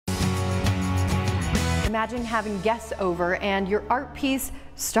Imagine having guests over and your art piece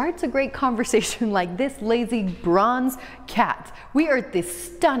starts a great conversation like this lazy bronze cat. We are at this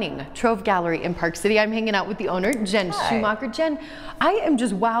stunning Trove Gallery in Park City. I'm hanging out with the owner, Jen Schumacher. Jen, I am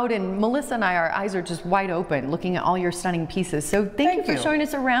just wowed, and Melissa and I, our eyes are just wide open looking at all your stunning pieces. So thank you for showing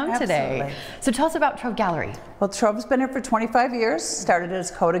us around today. So tell us about Trove Gallery. Well, Trove's been here for 25 years, started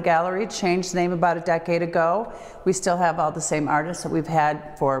as TROVE Gallery, changed the name about a decade ago. We still have all the same artists that we've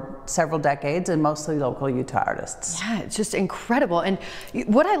had for several decades, and mostly local Utah artists. Yeah, it's just incredible. And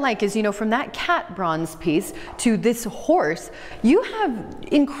what I like is, you know, from that cat bronze piece to this horse, you have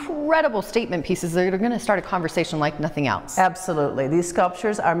incredible statement pieces that are going to start a conversation like nothing else. Absolutely. These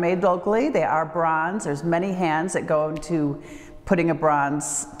sculptures are made locally. They are bronze. There's many hands that go into putting a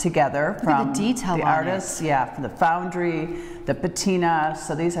bronze together from the detail the artists, from the foundry, the patina.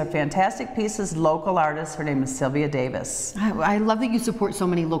 So these are fantastic pieces, local artists. Her name is Sylvia Davis. I love that you support so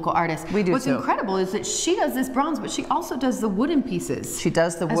many local artists. We do. What's incredible is that she does this bronze, but she also does the wooden pieces. She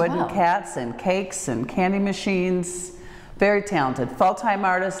does the wooden cats and cakes and candy machines. Very talented, full-time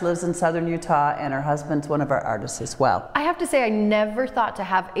artist, lives in southern Utah, and her husband's one of our artists as well. I have to say, I never thought to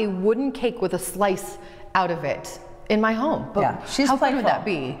have a wooden cake with a slice out of it in my home. But yeah, she's how playful. fun would that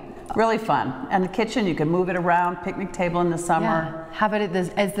be? Really fun. And the kitchen, you can move it around, picnic table in the summer. Yeah. Have it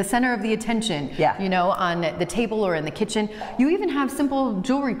as the center of the attention, you know, on the table or in the kitchen. You even have simple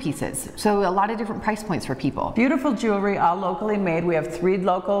jewelry pieces, so a lot of different price points for people. Beautiful jewelry, all locally made. We have 3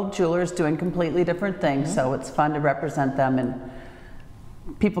 local jewelers doing completely different things, so it's fun to represent them, and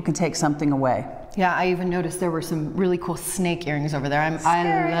people can take something away. Yeah, I even noticed there were some really cool snake earrings over there.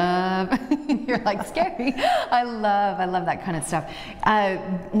 I love, you're like scary. I love that kind of stuff.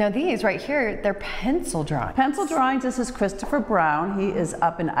 Now these right here, they're pencil drawings. Pencil drawings, this is Christopher Brown. He is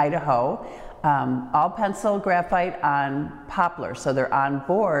up in Idaho. All pencil graphite on poplar, so they're on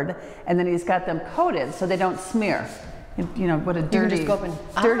board, and then he's got them coated so they don't smear. You know what a dirty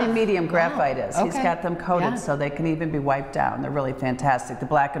medium graphite is. He's got them coated so they can even be wiped down. They're really fantastic. The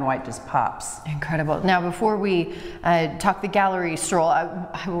black and white just pops. Incredible. Now before we talk the gallery stroll,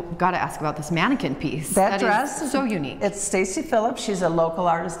 I got to ask about this mannequin piece. That dress is so unique. It's Stacy Phillips. She's a local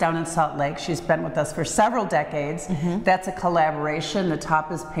artist down in Salt Lake. She's been with us for several decades. That's a collaboration. The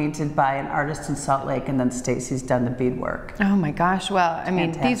top is painted by an artist in Salt Lake, and then Stacy's done the beadwork. Oh my gosh. Well, I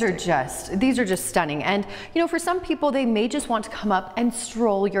mean, these are just stunning. And you know, for some people, they may just want to come up and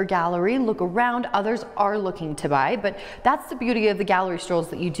stroll your gallery, look around. Others are looking to buy, but that's the beauty of the gallery strolls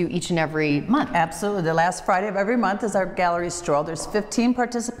that you do each and every month. Absolutely. The last Friday of every month is our gallery stroll. There's 15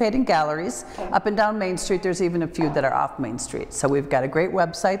 participating galleries up and down Main Street. There's even a few that are off Main Street. So we've got a great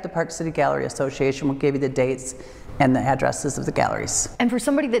website. The Park City Gallery Association will give you the dates and the addresses of the galleries. And for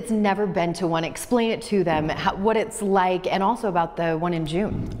somebody that's never been to one, explain it to them, what it's like, and also about the one in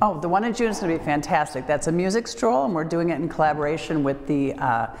June. Oh, the one in June is going to be fantastic. That's a music stroll, and we're doing it in collaboration with the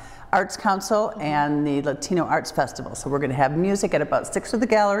Arts Council and the Latino Arts Festival. So we're going to have music at about 6 of the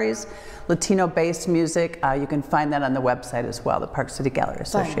galleries, Latino-based music. You can find that on the website as well, the Park City Gallery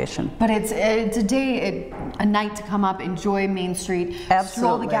Association. But it's a night to come up, enjoy Main Street,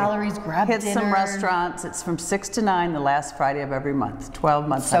 stroll the galleries, grab dinner. Hit some restaurants. It's from 6 to 9 the last Friday of every month, 12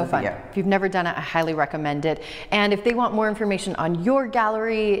 months out of the year. If you've never done it, I highly recommend it. And if they want more information on your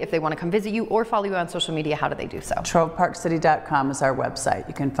gallery, if they want to come visit you or follow you on social media, how do they do so? TroveParkCity.com is our website.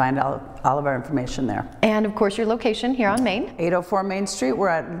 You can find all of our information there. And of course your location here on Main. 804 Main Street. We're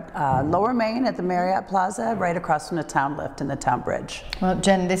at Lower Main at the Marriott Plaza, right across from the town lift and the town bridge. Well,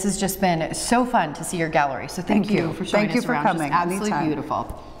 Jen, this has just been so fun to see your gallery. So thank you for showing us around. Thank you for coming. Just absolutely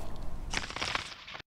beautiful.